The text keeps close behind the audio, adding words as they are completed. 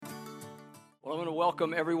Well, I want to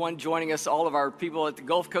welcome everyone joining us, all of our people at the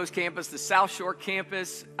Gulf Coast campus, the South Shore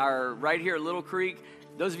campus, our right here at Little Creek.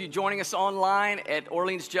 Those of you joining us online at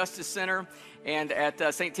Orleans Justice Center and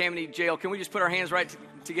at St. Tammany Jail, can we just put our hands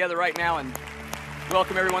together right now and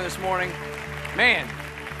welcome everyone this morning? Man,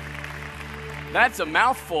 that's a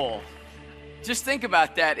mouthful. Just think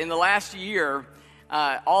about that. In the last year,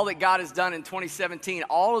 all that God has done in 2017,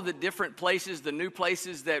 all of the different places, the new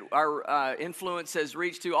places that our influence has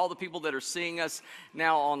reached to, all the people that are seeing us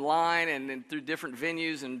now online and through different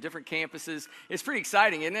venues and different campuses. It's pretty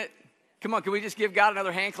exciting, isn't it? Come on, can we just give God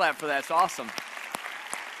another hand clap for that? It's awesome.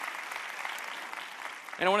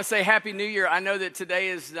 And I want to say Happy New Year. I know that today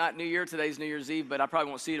is not New Year, today's New Year's Eve, but I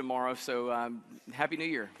probably won't see you tomorrow, so Happy New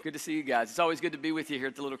Year. Good to see you guys. It's always good to be with you here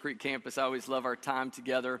at the Little Creek campus. I always love our time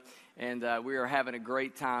together, and we are having a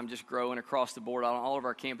great time just growing across the board on all of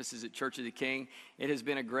our campuses at Church of the King. It has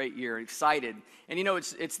been a great year. Excited. And you know,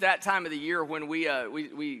 it's that time of the year when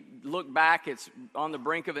we look back. It's on the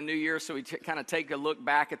brink of a new year, so we kind of take a look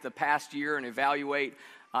back at the past year and evaluate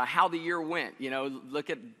how the year went. You know,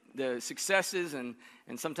 look at the successes and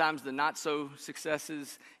sometimes the not so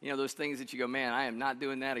successes, you know, those things that you go, man, I am not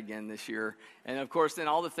doing that again this year. And of course, then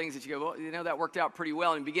all the things that you go, well, you know, that worked out pretty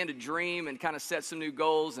well, and begin to dream and kind of set some new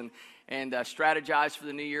goals and strategize for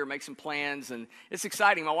the new year, make some plans. And it's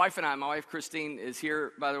exciting. My wife Christine is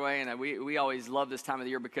here, by the way, and we always love this time of the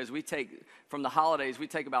year because we take, from the holidays, we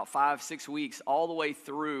take about 5-6 weeks all the way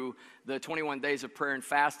through the 21 days of prayer and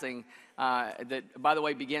fasting that, by the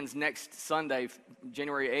way, begins next Sunday,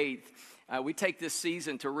 January 8th. We take this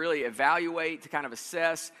season to really evaluate, to kind of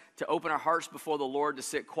assess, to open our hearts before the Lord, to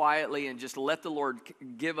sit quietly and just let the Lord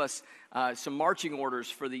give us some marching orders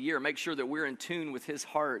for the year. Make sure that we're in tune with His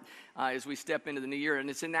heart as we step into the new year. And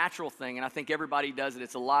it's a natural thing, and I think everybody does it.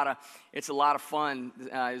 It's a lot of fun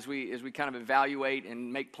as we kind of evaluate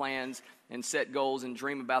and make plans and set goals and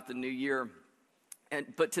dream about the new year.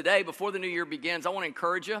 But today, before the new year begins, I want to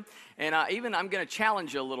encourage you, and I'm going to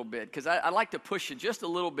challenge you a little bit, because I like to push you just a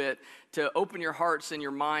little bit to open your hearts and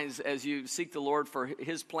your minds as you seek the Lord for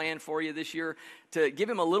His plan for you this year, to give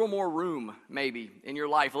Him a little more room, maybe, in your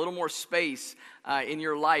life, a little more space in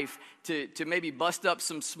your life, to maybe bust up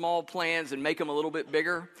some small plans and make them a little bit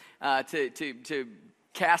bigger, to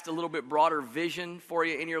cast a little bit broader vision for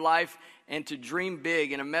you in your life, and to dream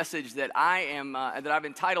big in a message that I've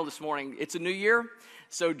entitled this morning. It's a new year,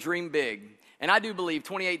 so dream big. And I do believe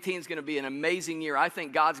 2018 is going to be an amazing year. I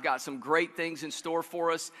think God's got some great things in store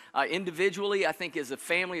for us individually. I think as a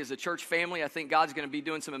family, as a church family, I think God's going to be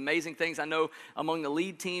doing some amazing things. I know among the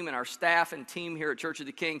lead team and our staff and team here at Church of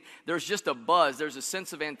the King, there's just a buzz. There's a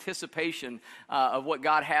sense of anticipation of what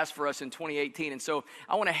God has for us in 2018. And so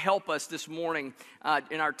I want to help us this morning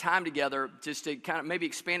in our time together just to kind of maybe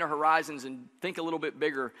expand our horizons and think a little bit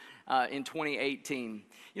bigger in 2018.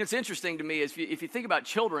 You know, it's interesting to me, if you think about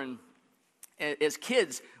children, as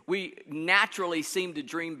kids, we naturally seem to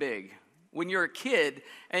dream big. When you're a kid,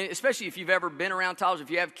 and especially if you've ever been around toddlers, if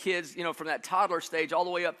you have kids, you know, from that toddler stage all the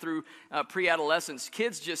way up through pre-adolescence,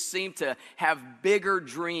 kids just seem to have bigger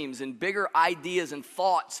dreams and bigger ideas and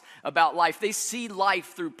thoughts about life. They see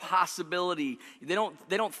life through possibility. They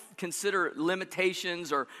don't consider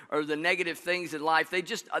limitations or the negative things in life.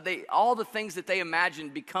 All the things that they imagine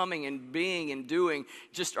becoming and being and doing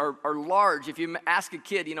just are large. If you ask a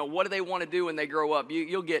kid, you know, what do they want to do when they grow up?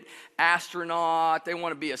 You'll get astronaut. They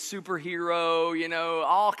want to be a superhero. You know,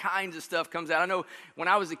 all kinds of stuff comes out. I know when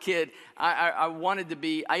I was a kid, I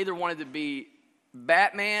either wanted to be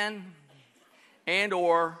Batman and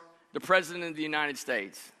or the President of the United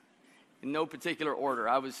States. In no particular order.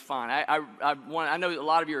 I was fine. I know a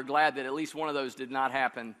lot of you are glad that at least one of those did not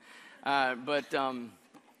happen. But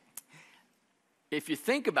if you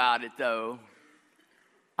think about it, though,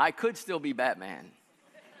 I could still be Batman.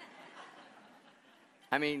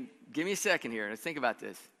 I mean, give me a second here and think about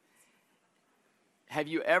this. Have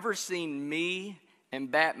you ever seen me and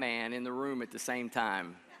Batman in the room at the same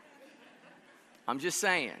time? I'm just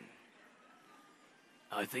saying.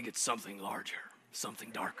 I think it's something larger, something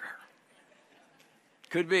darker.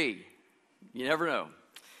 Could be. You never know.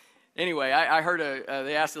 Anyway, I heard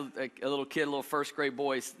they asked a little kid, a little first grade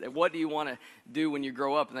boy, what do you want to do when you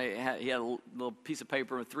grow up? And he had a little piece of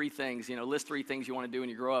paper with 3 things, you know, list 3 things you want to do when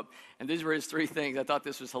you grow up. And these were his 3 things. I thought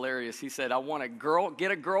this was hilarious. He said, I want to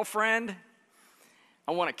get a girlfriend,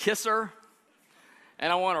 I want to kiss her,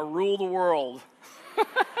 and I want to rule the world.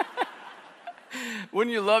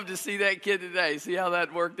 Wouldn't you love to see that kid today? See how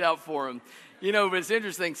that worked out for him? You know, but it's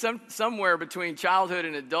interesting. Somewhere between childhood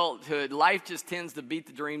and adulthood, life just tends to beat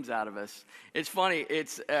the dreams out of us. It's funny.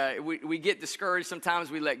 We get discouraged.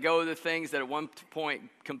 Sometimes we let go of the things that at one point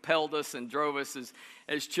compelled us and drove us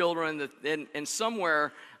as children. And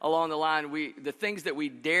somewhere along the line, the things that we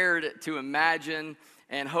dared to imagine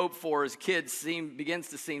and hope for as kids begins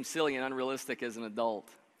to seem silly and unrealistic as an adult.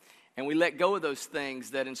 And we let go of those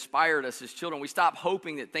things that inspired us as children. We stop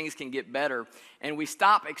hoping that things can get better. And we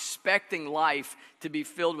stop expecting life to be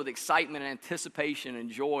filled with excitement and anticipation and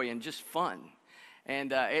joy and just fun.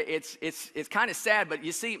 And it's kind of sad, but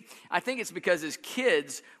you see, I think it's because as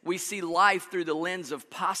kids, we see life through the lens of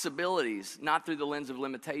possibilities, not through the lens of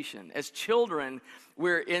limitation. As children,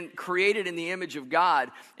 we're created in the image of God.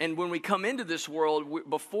 And when we come into this world,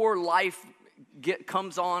 before life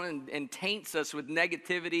comes on and taints us with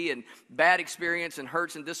negativity and bad experience and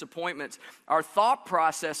hurts and disappointments, our thought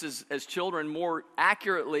processes as children more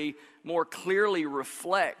accurately, more clearly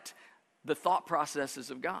reflect the thought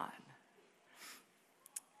processes of God.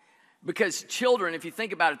 Because children, if you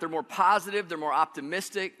think about it, they're more positive, they're more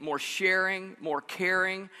optimistic, more sharing, more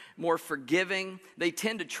caring, more forgiving. They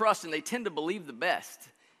tend to trust and they tend to believe the best.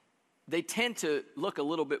 They tend to look a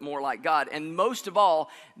little bit more like God. And most of all,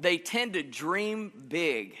 they tend to dream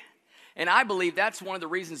big. And I believe that's one of the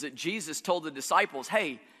reasons that Jesus told the disciples,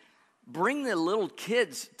 hey, bring the little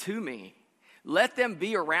kids to me. Let them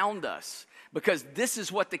be around us. Because this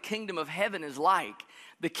is what the kingdom of heaven is like.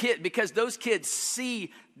 Because those kids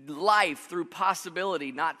see life through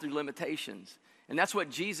possibility, not through limitations. And that's what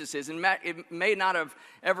Jesus is. And it may not have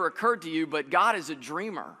ever occurred to you, but God is a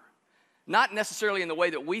dreamer. Not necessarily in the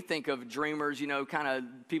way that we think of dreamers, you know, kind of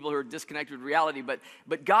people who are disconnected with reality,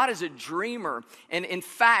 but God is a dreamer. And in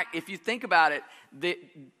fact, if you think about it,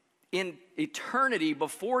 in eternity,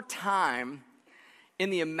 before time,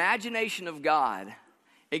 in the imagination of God,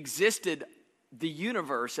 existed the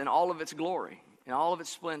universe in all of its glory, in all of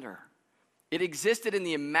its splendor. It existed in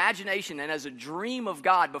the imagination and as a dream of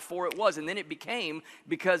God before it was, and then it became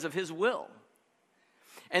because of His will.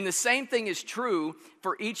 And the same thing is true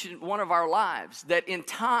for each one of our lives, that in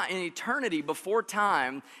eternity, before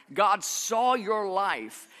time, God saw your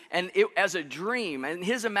life and as a dream. And in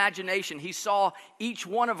His imagination, He saw each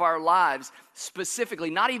one of our lives specifically,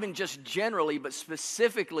 not even just generally, but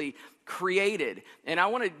specifically created. And I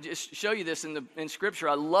want to just show you this in Scripture.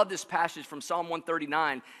 I love this passage from Psalm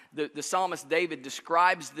 139. The psalmist David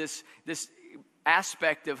describes this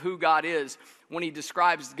aspect of who God is when he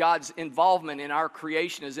describes God's involvement in our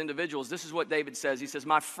creation as individuals. This is what David says. He says,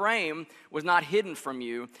 "My frame was not hidden from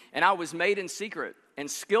you, and I was made in secret and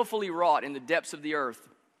skillfully wrought in the depths of the earth.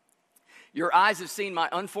 Your eyes have seen my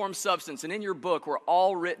unformed substance, and in your book were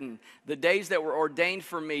all written the days that were ordained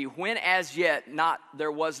for me, when as yet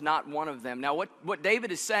there was not one of them." Now, what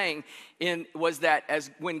David is saying was that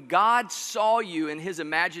when God saw you in His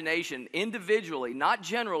imagination, individually, not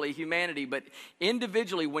generally humanity, but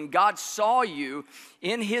individually, when God saw you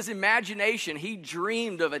in His imagination, He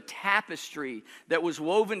dreamed of a tapestry that was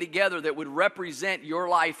woven together that would represent your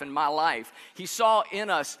life and my life. He saw in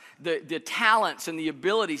us the talents and the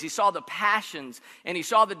abilities. He saw the passions, and He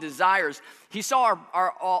saw the desires. He saw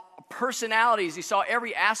our personalities. He saw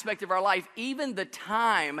every aspect of our life, even the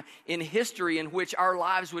time in history in which our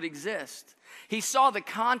lives would exist. He saw the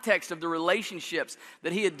context of the relationships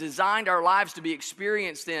that He had designed our lives to be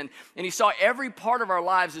experienced in. And He saw every part of our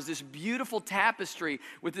lives as this beautiful tapestry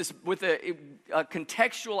with a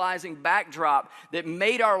contextualizing backdrop that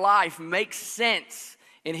made our life make sense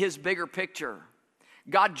in His bigger picture.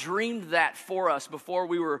 God dreamed that for us before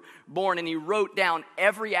we were born, and He wrote down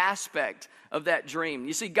every aspect of that dream.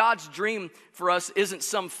 You see, God's dream for us isn't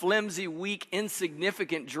some flimsy, weak,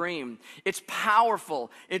 insignificant dream. It's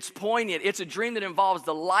powerful. It's poignant. It's a dream that involves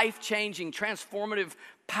the life-changing, transformative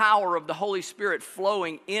power of the Holy Spirit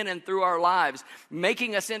flowing in and through our lives,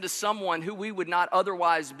 making us into someone who we would not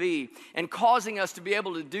otherwise be, and causing us to be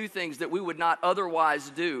able to do things that we would not otherwise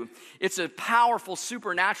do. It's a powerful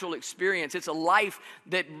supernatural experience. It's a life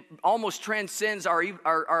that almost transcends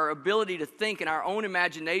our ability to think in our own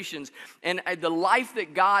imaginations. And the life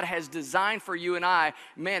that God has designed for you and I,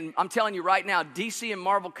 man, I'm telling you right now, DC and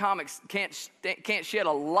Marvel Comics can't shed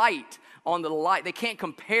a light on the light. They can't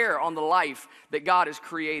compare on the life that God has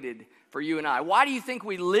created for you and I? Why do you think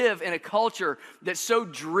we live in a culture that's so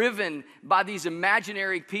driven by these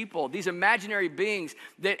imaginary people, these imaginary beings,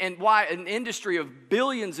 and why an industry of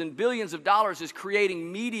billions and billions of dollars is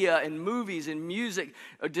creating media and movies and music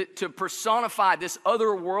to personify this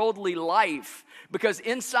otherworldly life? Because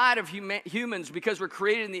inside of humans, because we're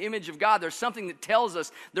created in the image of God, there's something that tells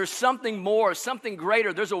us there's something more, something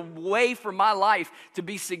greater. There's a way for my life to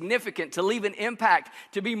be significant, to leave an impact,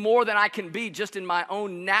 to be more than I can be just in my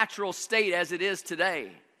own natural state as it is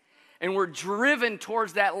today. And we're driven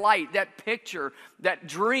towards that light, that picture, that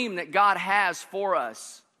dream that God has for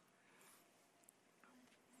us.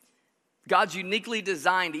 God's uniquely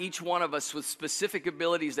designed each one of us with specific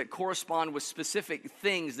abilities that correspond with specific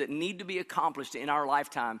things that need to be accomplished in our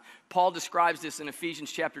lifetime. Paul describes this in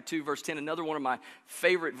Ephesians chapter 2, verse 10, another one of my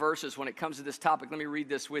favorite verses when it comes to this topic. Let me read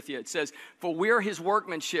this with you. It says, "For we're his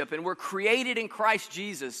workmanship, and we're created in Christ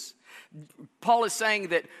Jesus." Paul is saying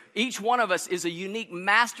that each one of us is a unique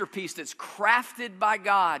masterpiece that's crafted by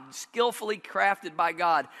God, skillfully crafted by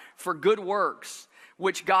God for good works,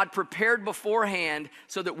 which God prepared beforehand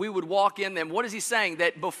so that we would walk in them. What is he saying?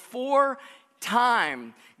 That before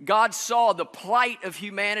time, God saw the plight of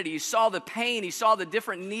humanity. He saw the pain. He saw the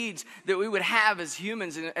different needs that we would have as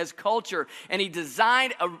humans and as culture. And he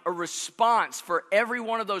designed a response for every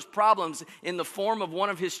one of those problems in the form of one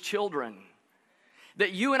of his children.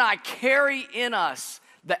 That you and I carry in us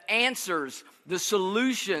the answers, the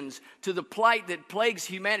solutions to the plight that plagues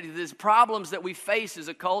humanity, these problems that we face as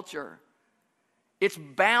a culture. It's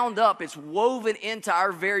bound up, it's woven into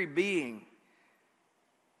our very being.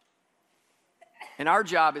 And our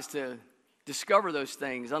job is to discover those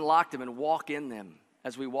things, unlock them, and walk in them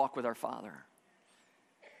as we walk with our Father.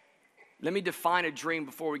 Let me define a dream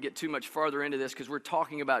before we get too much farther into this, because we're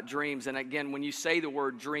talking about dreams. And again, when you say the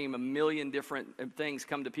word dream, a million different things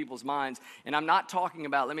come to people's minds. And I'm not talking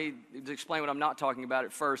about, let me explain what I'm not talking about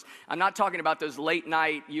at first. I'm not talking about those late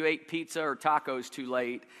night, you ate pizza or tacos too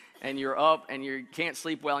late, and you're up and you can't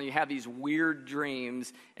sleep well and you have these weird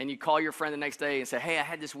dreams, and you call your friend the next day and say, "Hey, I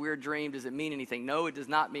had this weird dream. Does it mean anything?" No, it does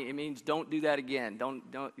not mean. It means don't do that again. Don't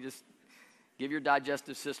just give your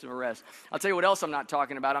digestive system a rest. I'll tell you what else I'm not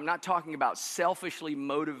talking about. I'm not talking about selfishly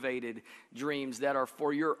motivated dreams that are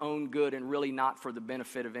for your own good and really not for the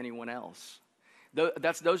benefit of anyone else.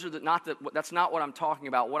 That's not what I'm talking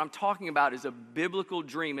about. What I'm talking about is a biblical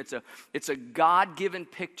dream. It's a God-given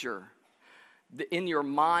picture in your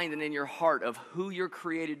mind and in your heart of who you're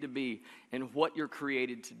created to be and what you're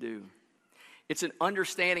created to do. It's an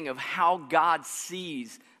understanding of how God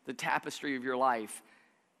sees the tapestry of your life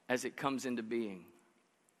as it comes into being.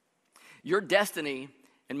 Your destiny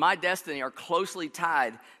and my destiny are closely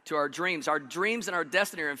tied to our dreams. Our dreams and our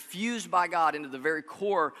destiny are infused by God into the very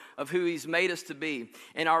core of who He's made us to be.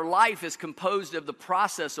 And our life is composed of the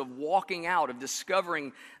process of walking out, of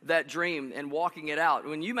discovering that dream and walking it out.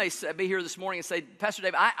 When you may be here this morning and say, "Pastor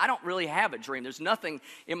Dave, I don't really have a dream. There's nothing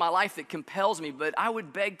in my life that compels me," but I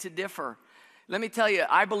would beg to differ. Let me tell you,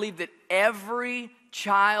 I believe that every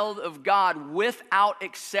child of God, without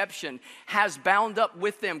exception, has bound up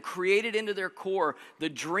with them, created into their core, the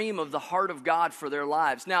dream of the heart of God for their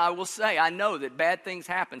lives. Now, I will say, I know that bad things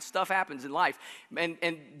happen, stuff happens in life, and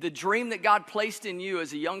the dream that God placed in you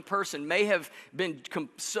as a young person may have been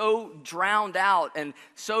so drowned out and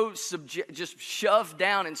so just shoved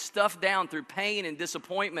down and stuffed down through pain and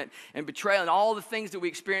disappointment and betrayal and all the things that we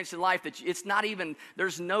experience in life that it's not even,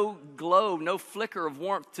 there's no glow, no flicker of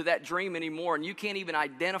warmth to that dream anymore, and you can't even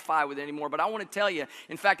identify with it anymore. But I want to tell you,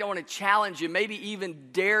 in fact, I want to challenge you, maybe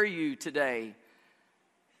even dare you today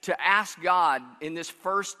to ask God in this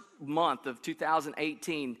first month of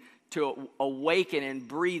 2018 to awaken and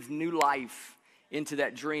breathe new life into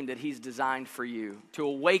that dream that He's designed for you, to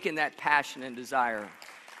awaken that passion and desire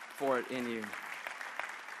for it in you.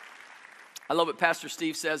 I love what Pastor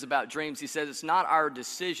Steve says about dreams. He says it's not our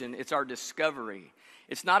decision, it's our discovery.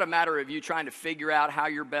 It's not a matter of you trying to figure out how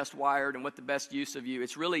you're best wired and what the best use of you.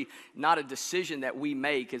 It's really not a decision that we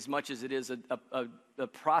make as much as it is a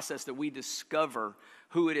process that we discover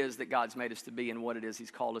who it is that God's made us to be and what it is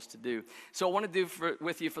He's called us to do. So I want to do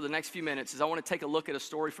with you for the next few minutes is I want to take a look at a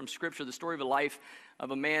story from Scripture, the story of a life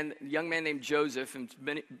of a young man named Joseph. And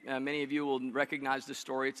many of you will recognize this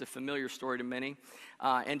story. It's a familiar story to many.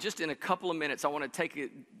 And just in a couple of minutes, I want to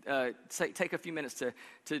take a few minutes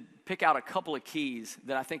to pick out a couple of keys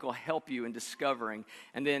that I think will help you in discovering.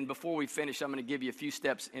 And then before we finish, I'm going to give you a few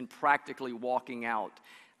steps in practically walking out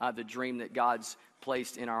the dream that God's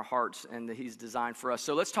placed in our hearts and that he's designed for us.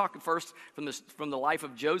 So let's talk first from the life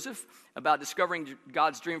of Joseph about discovering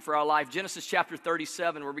God's dream for our life. Genesis chapter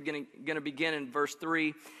 37, we're going to begin in verse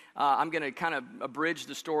 3. I'm going to kind of abridge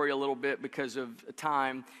the story a little bit because of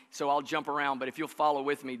time, so I'll jump around, but if you'll follow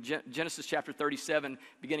with me, Genesis chapter 37,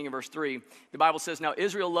 beginning in verse 3, the Bible says, "Now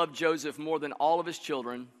Israel loved Joseph more than all of his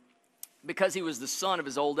children, because he was the son of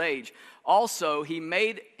his old age. Also, he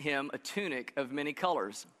made him a tunic of many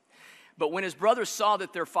colors. But when his brothers saw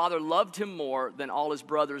that their father loved him more than all his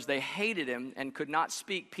brothers, they hated him and could not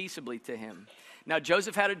speak peaceably to him. Now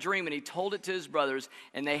Joseph had a dream, and he told it to his brothers,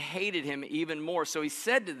 and they hated him even more. So he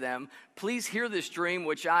said to them, 'Please hear this dream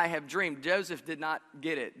which I have dreamed.'" Joseph did not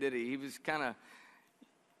get it, did he? He was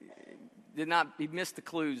he missed the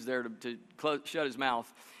clues there to shut his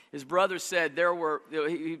mouth. His brothers said,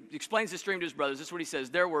 he explains this dream to his brothers. This is what he says.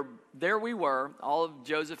 There we were, all of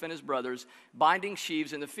Joseph and his brothers, binding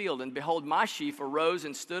sheaves in the field. And behold, my sheaf arose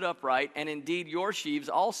and stood upright. And indeed your sheaves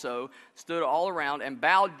also stood all around and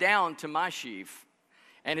bowed down to my sheaf.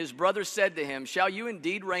 And his brothers said to him, "Shall you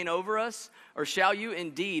indeed reign over us? Or shall you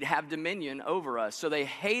indeed have dominion over us?" So they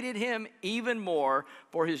hated him even more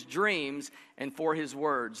for his dreams and for his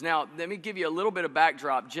words. Now, let me give you a little bit of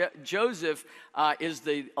backdrop. Joseph is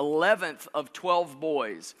the 11th of 12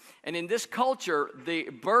 boys. And in this culture, the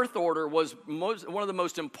birth order was one of the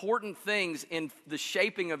most important things in the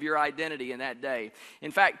shaping of your identity in that day.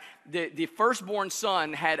 In fact, the firstborn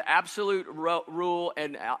son had absolute rule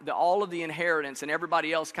and all of the inheritance, and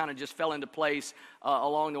everybody else kind of just fell into place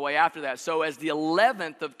along the way after that. So as the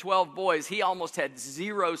 11th of 12 boys, he almost had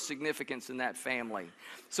zero significance in that family.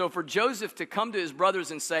 So for Joseph to come to his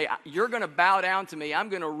brothers and say, "You're going to bow down to me, I'm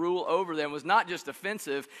going to rule over them," was not just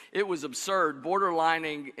offensive, it was absurd,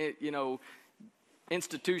 borderlining,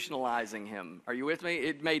 institutionalizing him. Are you with me?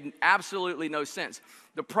 It made absolutely no sense.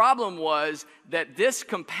 The problem was that this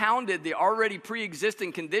compounded the already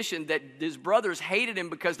pre-existing condition that his brothers hated him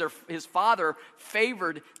because his father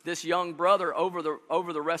favored this young brother over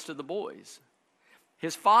the rest of the boys.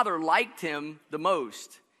 His father liked him the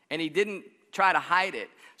most, and he didn't try to hide it.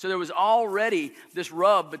 So there was already this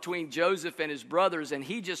rub between Joseph and his brothers, and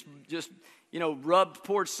he just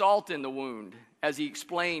poured salt in the wound as he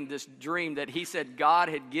explained this dream that he said God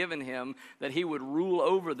had given him, that he would rule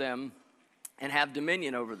over them and have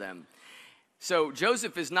dominion over them. So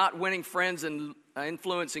Joseph is not winning friends and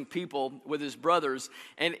influencing people with his brothers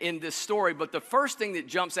and in this story. But the first thing that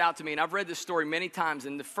jumps out to me, and I've read this story many times,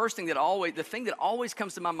 and the thing that always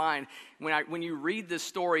comes to my mind when you read this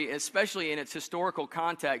story, especially in its historical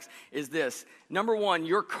context, is this. Number one,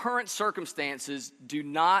 your current circumstances do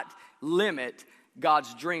not limit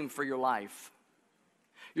God's dream for your life.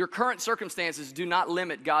 Your current circumstances do not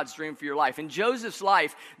limit God's dream for your life. In Joseph's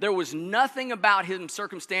life, there was nothing about him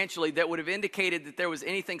circumstantially that would have indicated that there was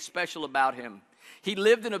anything special about him. He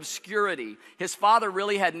lived in obscurity. His father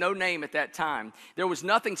really had no name at that time. There was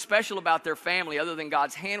nothing special about their family other than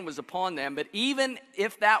God's hand was upon them. But even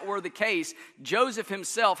if that were the case, Joseph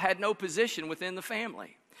himself had no position within the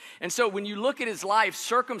family. And so when you look at his life,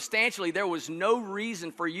 circumstantially, there was no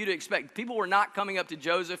reason for you to expect. People were not coming up to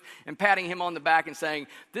Joseph and patting him on the back and saying,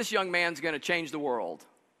 "This young man's going to change the world."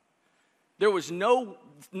 There was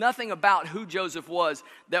nothing about who Joseph was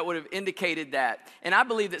that would have indicated that. And I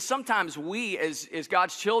believe that sometimes we, as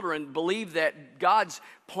God's children, believe that God's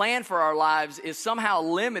plan for our lives is somehow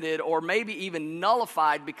limited or maybe even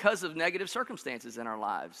nullified because of negative circumstances in our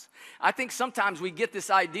lives. I think sometimes we get this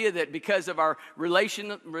idea that because of our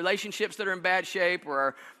relationships that are in bad shape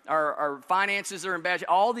or our finances are in bad shape,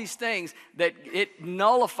 all these things, that it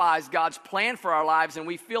nullifies God's plan for our lives, and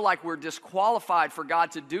we feel like we're disqualified for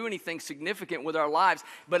God to do anything significant with our lives.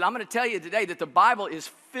 But I'm going to tell you today that the Bible is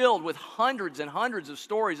filled with hundreds and hundreds of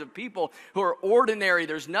stories of people who are ordinary.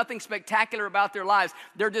 There's nothing spectacular about their lives.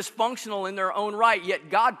 They're dysfunctional in their own right, yet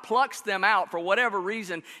God plucks them out for whatever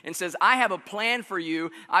reason and says, "I have a plan for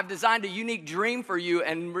you. I've designed a unique dream for you,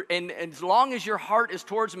 and as long as your heart is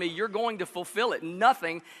towards me, you're going to fulfill it.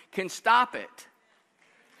 Nothing can stop it."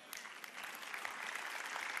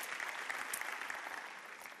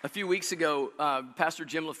 A few weeks ago, Pastor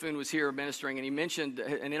Jim LaFoon was here ministering, and he mentioned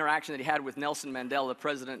an interaction that he had with Nelson Mandela,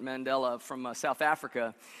 President Mandela from South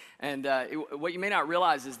Africa. And what you may not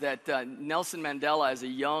realize is that Nelson Mandela, as a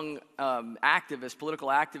young political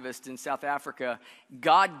activist in South Africa,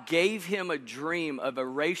 God gave him a dream of a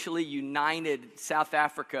racially united South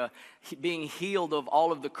Africa being healed of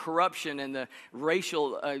all of the corruption and the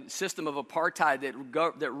racial system of apartheid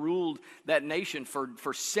that ruled that nation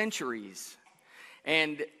for centuries.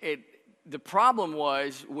 And the problem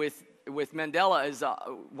was with with Mandela is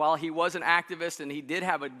while he was an activist and he did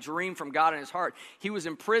have a dream from God in his heart, he was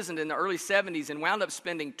imprisoned in the early 70s and wound up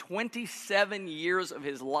spending 27 years of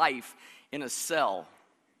his life in a cell,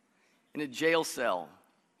 in a jail cell.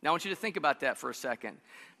 Now, I want you to think about that for a second.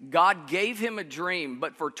 God gave him a dream,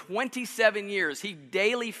 but for 27 years, he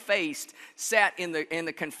daily sat in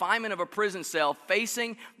the confinement of a prison cell,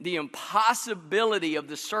 facing the impossibility of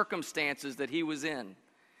the circumstances that he was in.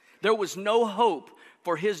 There was no hope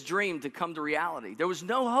for his dream to come to reality. There was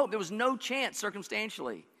no hope. There was no chance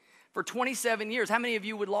circumstantially. For 27 years, how many of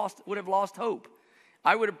you would have lost hope?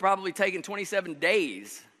 I would have probably taken 27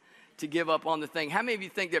 days to give up on the thing. How many of you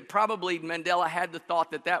think that probably Mandela had the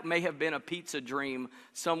thought that may have been a pizza dream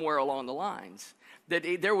somewhere along the lines? That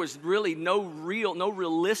there was really no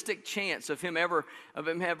realistic chance of him ever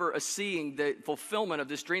seeing the fulfillment of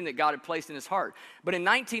this dream that God had placed in his heart. But in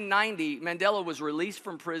 1990, Mandela was released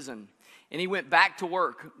from prison, and he went back to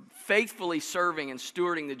work, faithfully serving and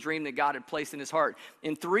stewarding the dream that God had placed in his heart.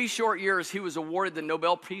 In 3 short years, he was awarded the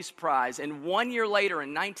Nobel Peace Prize. And 1 year later,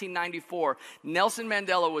 in 1994, Nelson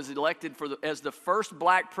Mandela was elected as the first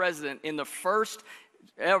black president in the first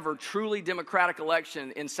ever truly democratic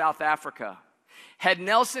election in South Africa. Had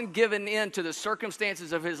Nelson given in to the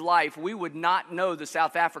circumstances of his life, we would not know the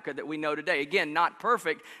South Africa that we know today. Again, not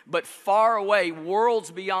perfect, but far away,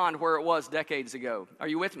 worlds beyond where it was decades ago. Are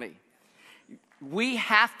you with me? We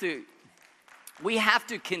have to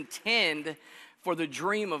contend for the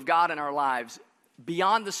dream of God in our lives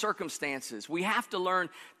beyond the circumstances. We have to learn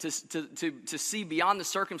to see beyond the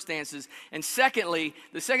circumstances. And secondly,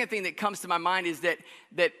 the second thing that comes to my mind is that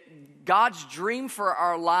God's dream for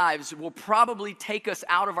our lives will probably take us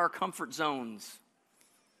out of our comfort zones.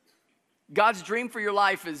 God's dream for your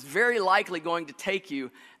life is very likely going to take you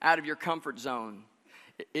out of your comfort zone.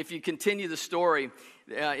 If you continue the story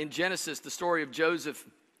in Genesis, the story of Joseph,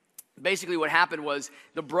 basically what happened was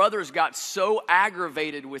the brothers got so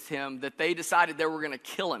aggravated with him that they decided they were going to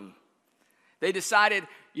kill him. They decided,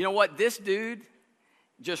 you know what, this dude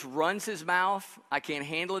just runs his mouth. I can't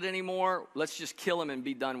handle it anymore. Let's just kill him and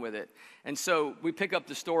be done with it. And so we pick up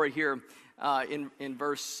the story here in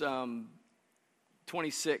verse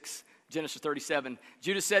 26. Genesis 37,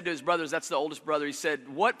 Judah said to his brothers, that's the oldest brother, he said,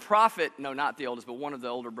 what profit, no, not the oldest, but one of the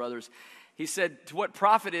older brothers, he said, to what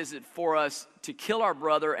profit is it for us to kill our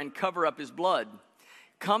brother and cover up his blood?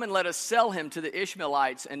 Come and let us sell him to the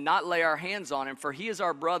Ishmaelites and not lay our hands on him, for he is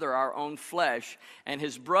our brother, our own flesh. And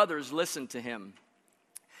his brothers listened to him.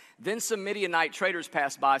 Then some Midianite traders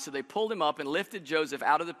passed by, so they pulled him up and lifted Joseph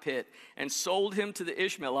out of the pit and sold him to the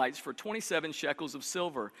Ishmaelites for 27 shekels of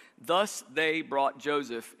silver. Thus they brought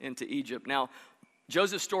Joseph into Egypt. Now,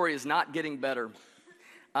 Joseph's story is not getting better.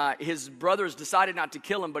 His brothers decided not to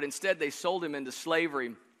kill him, but instead they sold him into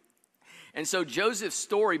slavery. And so Joseph's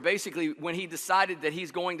story, basically, when he decided that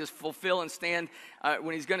he's going to fulfill and stand,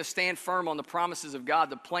 when he's going to stand firm on the promises of God,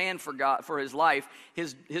 the plan for God for his life,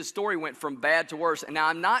 his story went from bad to worse. And now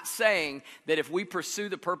I'm not saying that if we pursue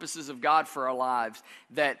the purposes of God for our lives,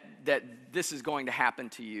 that this is going to happen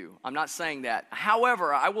to you. I'm not saying that.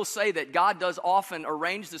 However, I will say that God does often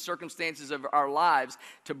arrange the circumstances of our lives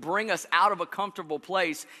to bring us out of a comfortable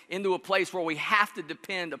place into a place where we have to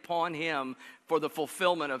depend upon Him for the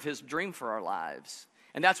fulfillment of His dream for our lives.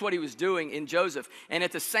 And that's what he was doing in Joseph. And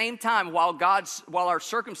at the same time, while our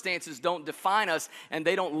circumstances don't define us and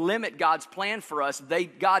they don't limit God's plan for us,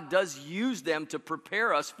 God does use them to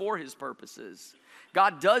prepare us for His purposes.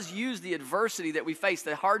 God does use the adversity that we face,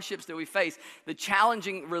 the hardships that we face, the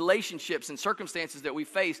challenging relationships and circumstances that we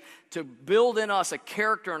face to build in us a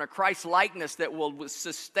character and a Christ-likeness that will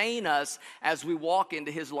sustain us as we walk into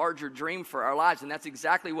His larger dream for our lives. And that's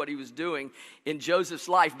exactly what He was doing in Joseph's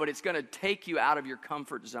life, but it's going to take you out of your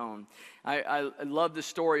comfort zone. I love the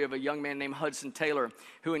story of a young man named Hudson Taylor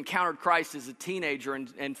who encountered Christ as a teenager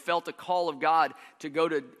and felt a call of God to go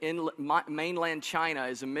to mainland China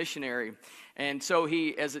as a missionary. And so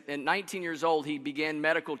at 19 years old, he began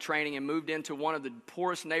medical training and moved into one of the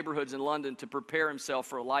poorest neighborhoods in London to prepare himself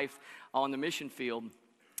for a life on the mission field.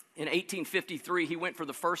 In 1853, he went for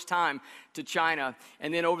the first time to China,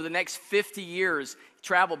 and then over the next 50 years,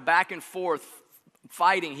 traveled back and forth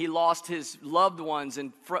fighting. He lost his loved ones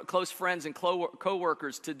and close friends and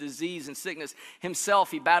co-workers to disease and sickness.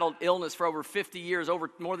 Himself, he battled illness for over 50 years, over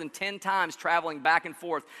more than 10 times traveling back and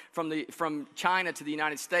forth from China to the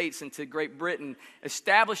United States and to Great Britain,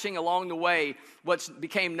 establishing along the way what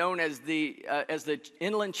became known as the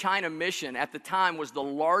Inland China Mission. At the time was the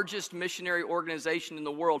largest missionary organization in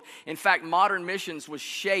the world. In fact, modern missions was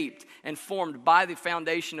shaped and formed by the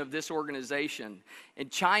foundation of this organization. And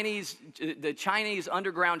the Chinese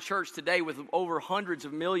underground church today, with over hundreds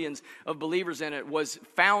of millions of believers in it, was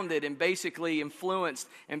founded and basically influenced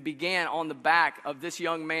and began on the back of this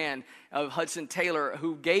young man, of Hudson Taylor,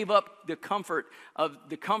 who gave up the comfort of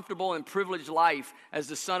the comfortable and privileged life as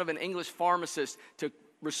the son of an English pharmacist to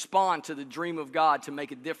respond to the dream of God to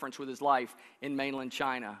make a difference with his life in mainland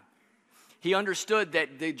China. He understood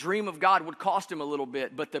that the dream of God would cost him a little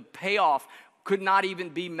bit, but the payoff could not even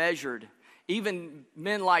be measured. Even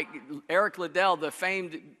men like Eric Liddell, the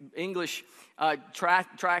famed English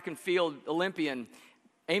track and field Olympian,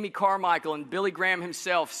 Amy Carmichael, and Billy Graham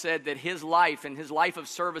himself said that his life and his life of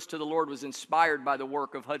service to the Lord was inspired by the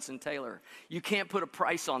work of Hudson Taylor. You can't put a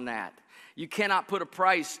price on that. You cannot put a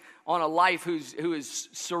price on a life who is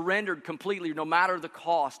surrendered completely, no matter the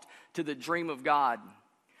cost, to the dream of God.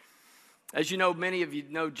 As you know, many of you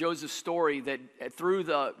know Joseph's story, that through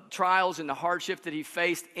the trials and the hardship that he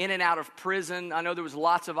faced in and out of prison, I know there was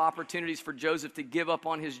lots of opportunities for Joseph to give up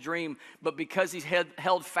on his dream, but because he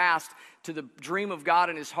held fast to the dream of God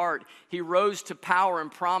in his heart, he rose to power and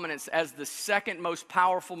prominence as the second most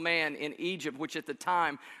powerful man in Egypt, which at the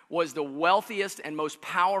time was the wealthiest and most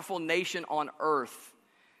powerful nation on earth.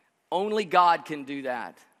 Only God can do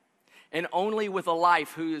that. And only with a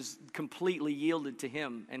life who is completely yielded to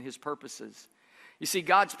him and his purposes. You see,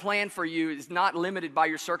 God's plan for you is not limited by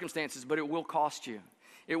your circumstances, but it will cost you.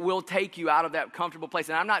 It will take you out of that comfortable place.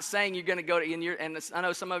 And I'm not saying you're going to go to, and I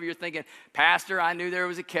know some of you are thinking, Pastor, I knew there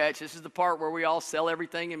was a catch. This is the part where we all sell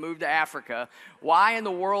everything and move to Africa. Why in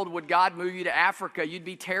the world would God move you to Africa? You'd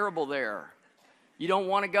be terrible there. You don't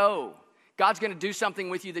want to go. God's going to do something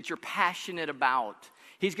with you that you're passionate about.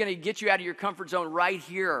 He's going to get you out of your comfort zone right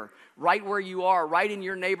here, right where you are, right in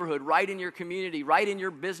your neighborhood, right in your community, right in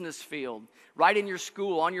your business field, right in your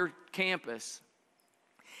school, on your campus.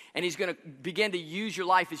 And he's going to begin to use your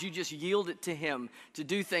life as you just yield it to him to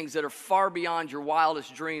do things that are far beyond your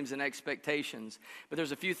wildest dreams and expectations. But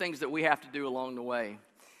there's a few things that we have to do along the way.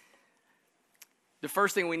 The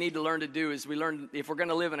first thing we need to learn to do is if we're going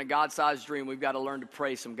to live in a God-sized dream, we've got to learn to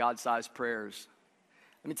pray some God-sized prayers.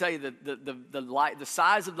 Let me tell you, the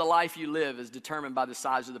size of the life you live is determined by the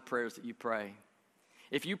size of the prayers that you pray.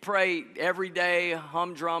 If you pray every day,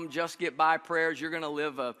 humdrum, just get by prayers, you're going to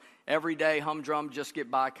live a everyday, humdrum, just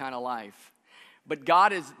get by kind of life. But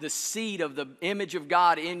God is the seed of the image of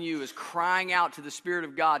God in you is crying out to the Spirit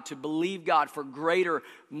of God to believe God for greater,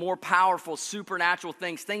 more powerful, supernatural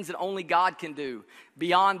things that only God can do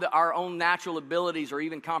beyond our own natural abilities or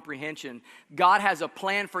even comprehension. God has a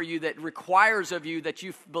plan for you that requires of you that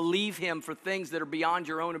you believe him for things that are beyond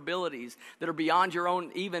your own abilities, that are beyond your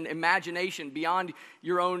own even imagination, beyond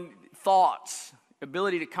your own thoughts.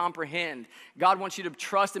 Ability to comprehend. God wants you to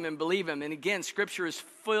trust him and believe him. And again, Scripture is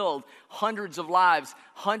filled hundreds of lives,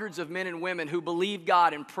 hundreds of men and women who believed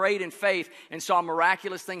God and prayed in faith and saw a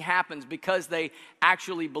miraculous thing happen because they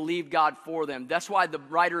actually believed God for them. That's why the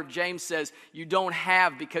writer of James says, you don't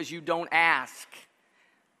have because you don't ask.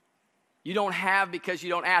 You don't have because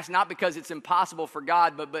you don't ask, not because it's impossible for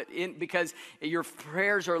God, but because your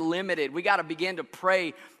prayers are limited. We got to begin to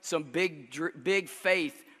pray some big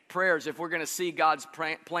faith prayers if we're going to see God's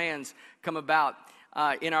plans come about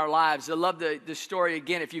in our lives. I love the story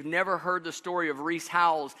again. If you've never heard the story of Rees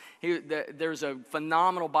Howells, there's a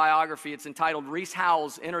phenomenal biography. It's entitled Rees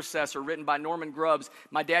Howells, Intercessor, written by Norman Grubbs.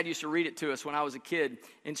 My dad used to read it to us when I was a kid.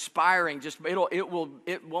 Inspiring.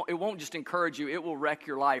 It won't just encourage you. It will wreck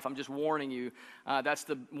your life. I'm just warning you. That's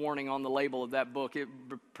the warning on the label of that book.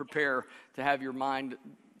 Prepare to have your mind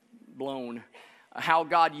blown. How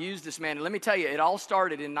God used this man. And let me tell you, it all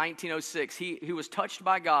started in 1906. He was touched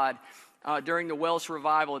by God during the Welsh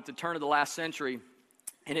revival at the turn of the last century.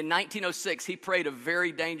 And in 1906, he prayed a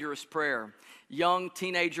very dangerous prayer. Young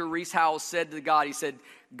teenager Rees Howells said to God, he said,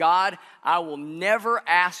 God, I will never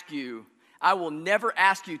ask you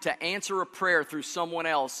to answer a prayer through someone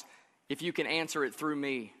else if you can answer it through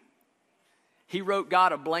me. He wrote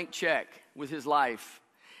God a blank check with his life.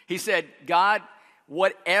 He said, God,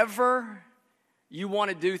 whatever you want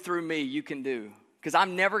to do through me, you can do. Because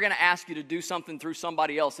I'm never going to ask you to do something through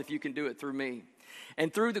somebody else if you can do it through me.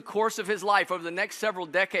 And through the course of his life, over the next several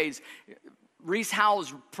decades, Rees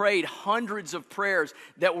Howells prayed hundreds of prayers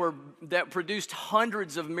that produced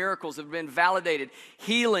hundreds of miracles that have been validated.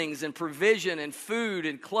 Healings and provision and food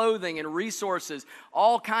and clothing and resources,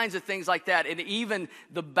 all kinds of things like that. And even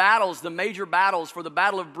the major battles for the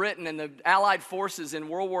Battle of Britain and the Allied forces in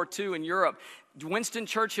World War II in Europe, Winston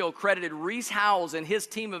Churchill credited Rees Howells and his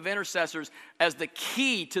team of intercessors as the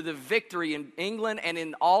key to the victory in England and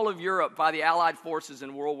in all of Europe by the Allied forces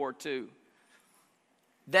in World War II.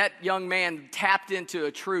 That young man tapped into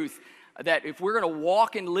a truth that if we're going to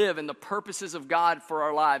walk and live in the purposes of God for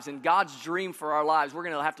our lives and God's dream for our lives, we're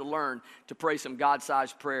going to have to learn to pray some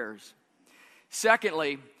God-sized prayers.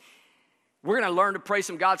 Secondly, we're going to learn to pray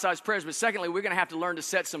some God-sized prayers, but secondly, we're going to have to learn to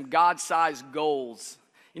set some God-sized goals.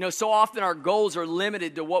 You know, so often our goals are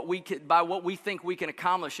limited to what we think we can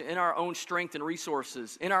accomplish in our own strength and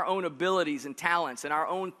resources, in our own abilities and talents, in our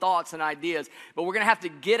own thoughts and ideas. But we're going to have to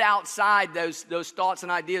get outside those thoughts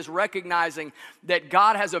and ideas, recognizing that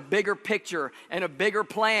God has a bigger picture and a bigger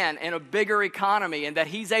plan and a bigger economy, and that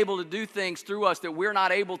He's able to do things through us that we're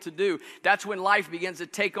not able to do. That's when life begins to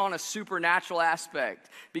take on a supernatural aspect,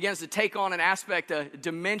 begins to take on an aspect, a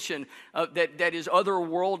dimension that is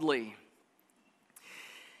otherworldly.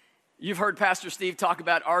 You've heard Pastor Steve talk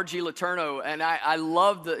about R.G. Letourneau, and I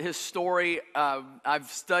love his story. I've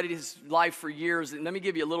studied his life for years, and let me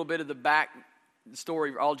give you a little bit of the back story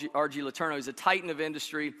of R.G. Letourneau. He's a titan of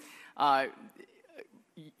industry.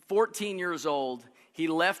 14 years old, he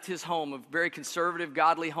left his home, a very conservative,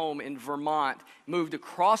 godly home in Vermont, moved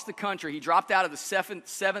across the country. He dropped out of the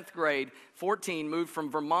seventh grade, 14, moved from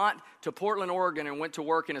Vermont to Portland, Oregon, and went to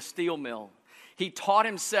work in a steel mill. He taught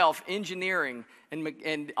himself engineering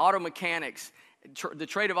and auto mechanics, the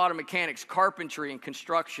trade of auto mechanics, carpentry and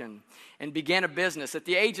construction, and began a business. At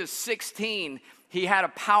the age of 16, he had a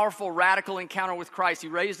powerful, radical encounter with Christ. He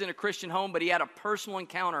raised in a Christian home, but he had a personal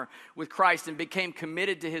encounter with Christ and became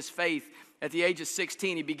committed to his faith. At the age of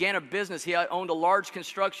 16, he began a business. He owned a large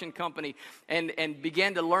construction company and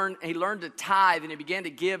began to learn. He learned to tithe, and he began to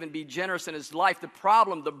give and be generous in his life. The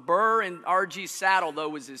problem, the burr in R.G.'s saddle, though,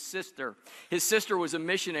 was his sister. His sister was a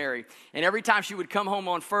missionary, and every time she would come home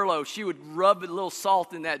on furlough, she would rub a little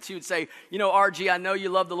salt in that. She would say, you know, R.G., I know you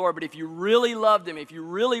love the Lord, but if you really loved Him, if you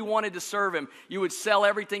really wanted to serve Him, you would sell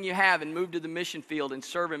everything you have and move to the mission field and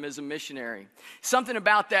serve Him as a missionary. Something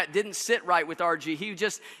about that didn't sit right with R.G.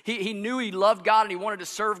 He knew he loved God and he wanted to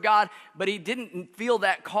serve God, but he didn't feel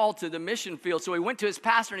that call to the mission field. So he went to his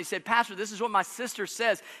pastor and he said, Pastor, this is what my sister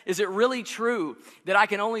says. Is it really true that I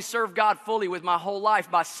can only serve God fully with my whole life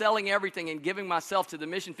by selling everything and giving myself to the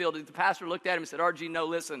mission field? And the pastor looked at him and said, R.G., no,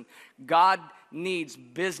 listen, God needs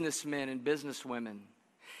businessmen and businesswomen.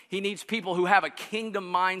 He needs people who have a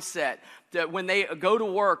kingdom mindset, that when they go to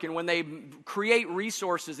work and when they create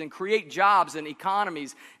resources and create jobs and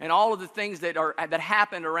economies and all of the things that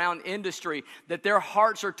happen around industry, that their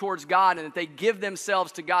hearts are towards God and that they give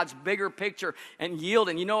themselves to God's bigger picture and yield.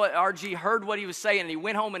 And you know what? R.G. heard what he was saying, and he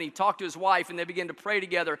went home and he talked to his wife, and they began to pray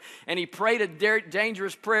together. And he prayed a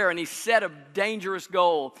dangerous prayer, and he set a dangerous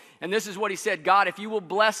goal. And this is what he said: God, if you will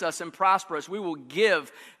bless us and prosper us, we will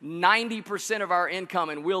give 90% of our income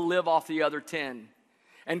and we'll live off the other 10.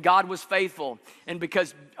 And God was faithful. And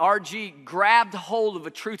because R.G. grabbed hold of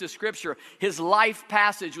a truth of Scripture, his life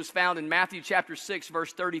passage was found in Matthew chapter 6,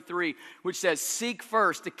 verse 33, which says, seek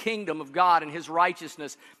first the kingdom of God and His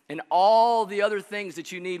righteousness, and all the other things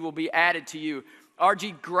that you need will be added to you.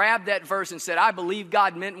 R.G. grabbed that verse and said, I believe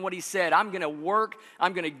God meant what He said. I'm going to work.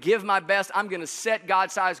 I'm going to give my best. I'm going to set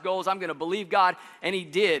God-sized goals. I'm going to believe God. And he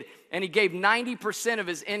did. And he gave 90% of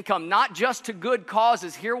his income, not just to good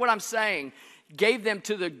causes. Hear what I'm saying. Gave them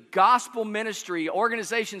to the gospel ministry,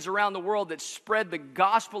 organizations around the world that spread the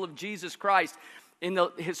gospel of Jesus Christ. In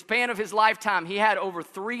his span of his lifetime, he had over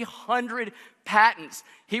 300 patents.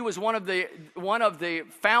 He was one of the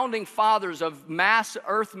founding fathers of mass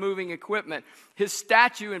earth-moving equipment. His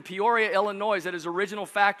statue in Peoria, Illinois, at his original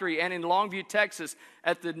factory, and in Longview, Texas,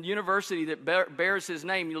 at the university that bears his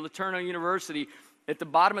name, Letourneau University, at the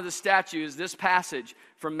bottom of the statue is this passage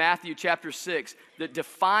from Matthew chapter 6 that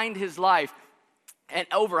defined his life. And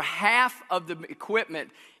over half of the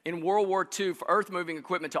equipment in World War II for earth-moving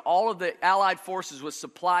equipment to all of the Allied forces was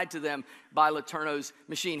supplied to them by Letourneau's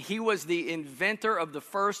machine. He was the inventor of the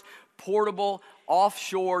first portable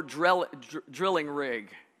offshore drilling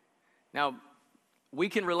rig. Now, we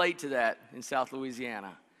can relate to that in South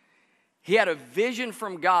Louisiana. He had a vision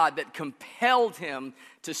from God that compelled him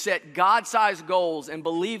to set God-sized goals and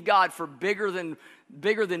believe God for bigger than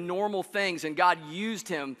normal things, and God used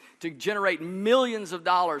him to generate millions of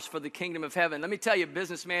dollars for the kingdom of heaven. Let me tell you,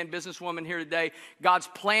 businessman, businesswoman here today, God's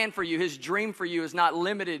plan for you, His dream for you is not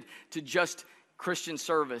limited to just Christian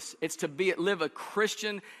service. It's to live a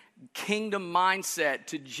Christian kingdom mindset,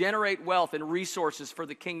 to generate wealth and resources for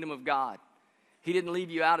the kingdom of God. He didn't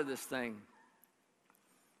leave you out of this thing.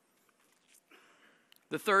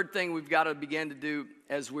 The third thing we've got to begin to do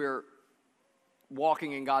as we're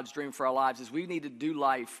walking in God's dream for our lives is we need to do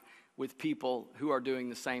life with people who are doing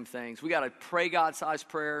the same things. We got to pray God-sized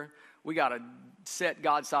prayer. We got to set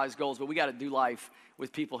God-sized goals, but we got to do life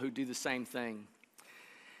with people who do the same thing.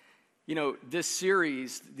 This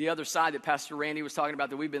series, The Other Side, that Pastor Randy was talking about,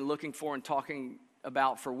 that we've been looking for and talking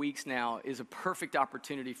about for weeks now, is a perfect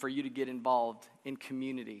opportunity for you to get involved in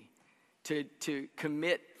community, to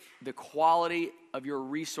commit the quality of your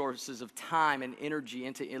resources of time and energy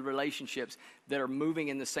into relationships that are moving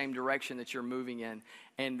in the same direction that you're moving in,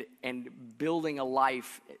 and building a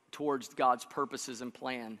life towards God's purposes and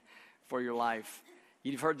plan for your life.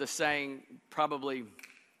 You've heard the saying probably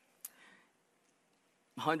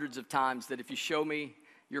hundreds of times that if you show me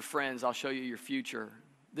your friends, I'll show you your future.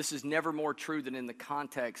 This is never more true than in the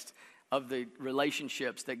context of the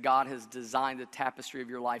relationships that God has designed the tapestry of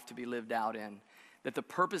your life to be lived out in. That the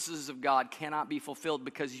purposes of God cannot be fulfilled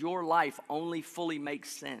because your life only fully makes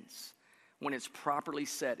sense when it's properly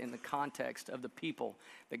set in the context of the people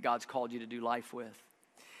that God's called you to do life with.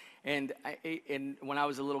 And when I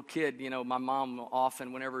was a little kid, my mom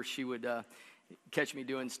often, whenever she would catch me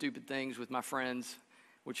doing stupid things with my friends,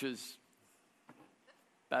 which was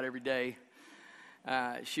about every day,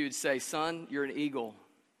 she would say, "Son, you're an eagle,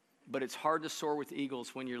 but it's hard to soar with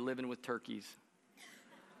eagles when you're living with turkeys."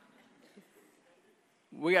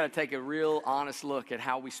 We got to take a real honest look at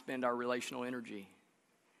how we spend our relational energy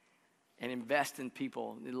and invest in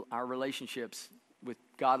people, our relationships with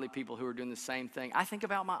godly people who are doing the same thing. I think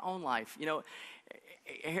about my own life.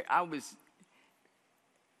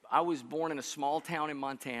 I was born in a small town in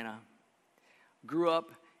Montana, grew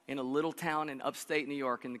up in a little town in upstate New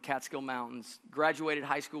York in the Catskill Mountains, graduated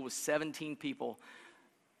high school with 17 people,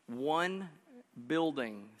 one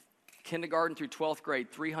building, kindergarten through 12th grade,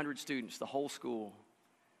 300 students, the whole school.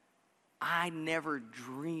 I never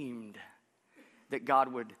dreamed that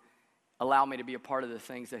God would allow me to be a part of the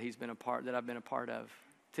things that I've been a part of.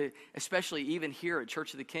 Especially even here at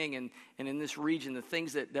Church of the King and in this region, the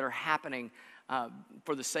things that are happening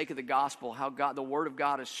for the sake of the gospel, how the word of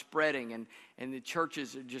God is spreading, and the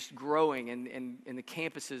churches are just growing, and the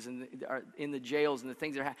campuses and in the jails and the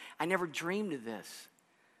things that are happening. I never dreamed of this.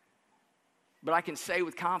 But I can say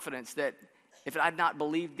with confidence that if I had not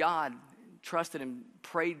believed God, trusted Him,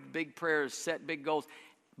 prayed big prayers, set big goals,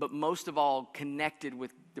 but most of all connected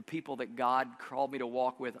with the people that God called me to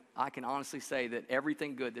walk with, I can honestly say that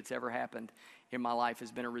everything good that's ever happened in my life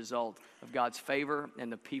has been a result of God's favor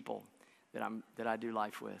and the people that I do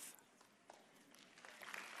life with.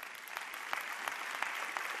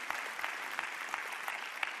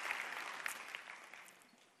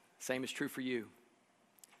 Same is true for you.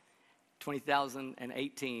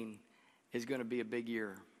 2018 is going to be a big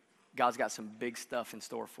year. God's got some big stuff in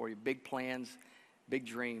store for you, big plans, big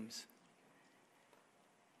dreams.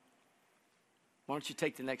 Why don't you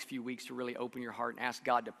take the next few weeks to really open your heart and ask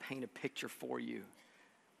God to paint a picture for you.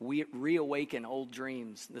 Reawaken old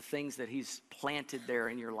dreams, the things that He's planted there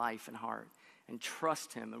in your life and heart, and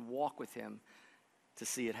trust Him and walk with Him to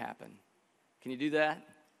see it happen. Can you do that?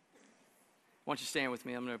 Why don't you stand with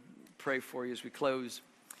me? I'm going to pray for you as we close.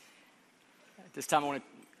 At this time, I want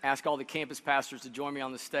to ask all the campus pastors to join me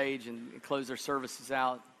on the stage and close their services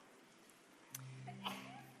out.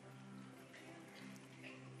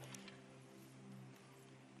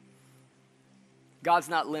 God's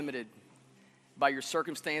not limited by your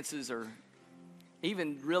circumstances or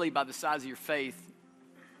even really by the size of your faith.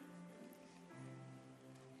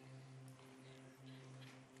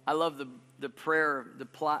 I love the prayer, the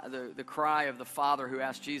cry of the Father who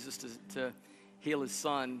asked Jesus to heal His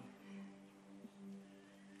Son.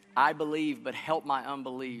 I believe, but help my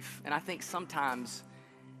unbelief. And I think sometimes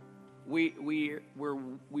we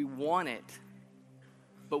want it,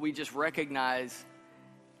 but we just recognize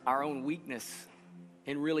our own weakness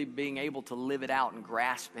in really being able to live it out and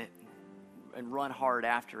grasp it and run hard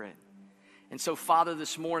after it. And so, Father,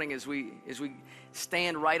 this morning as we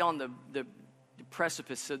stand right on the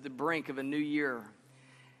precipice of the brink of a new year,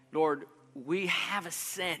 Lord, we have a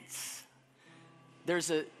sense. There's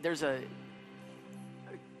a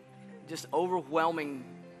just overwhelming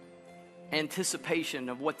anticipation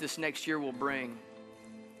of what this next year will bring.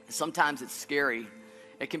 Sometimes it's scary.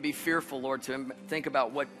 It can be fearful, Lord, to think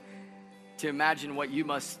about to imagine what you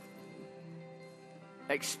must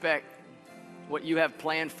expect, what you have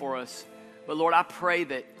planned for us. But Lord, I pray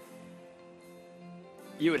that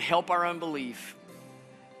you would help our unbelief,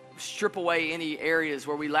 strip away any areas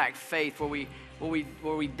where we lack faith, where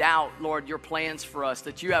we doubt, Lord, your plans for us,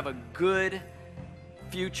 that you have a good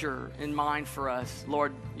future in mind for us.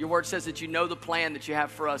 Lord, your word says that you know the plan that you have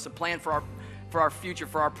for us, a plan for our future,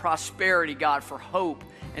 for our prosperity, God, for hope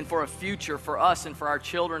and for a future for us and for our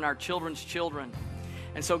children, our children's children.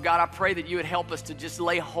 And so, God, I pray that you would help us to just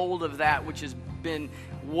lay hold of that which has been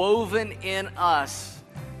woven in us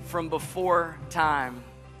from before time.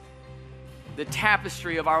 the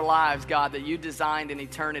tapestry of our lives, God, that you designed in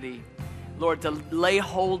eternity. Lord, to lay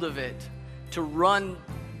hold of it, to run,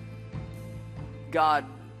 God,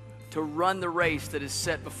 to run the race that is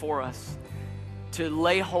set before us, to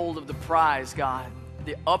lay hold of the prize, God,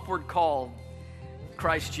 the upward call,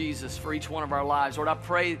 Christ Jesus, for each one of our lives. Lord, I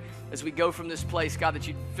pray as we go from this place, God, that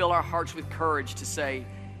you'd fill our hearts with courage to say,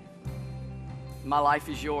 my life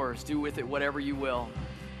is yours. Do with it whatever you will.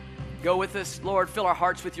 Go with us, Lord. Fill our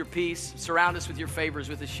hearts with your peace. Surround us with your favors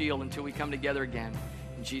with a shield until we come together again.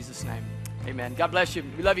 In Jesus' name, amen. God bless you.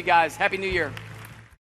 We love you guys. Happy New Year.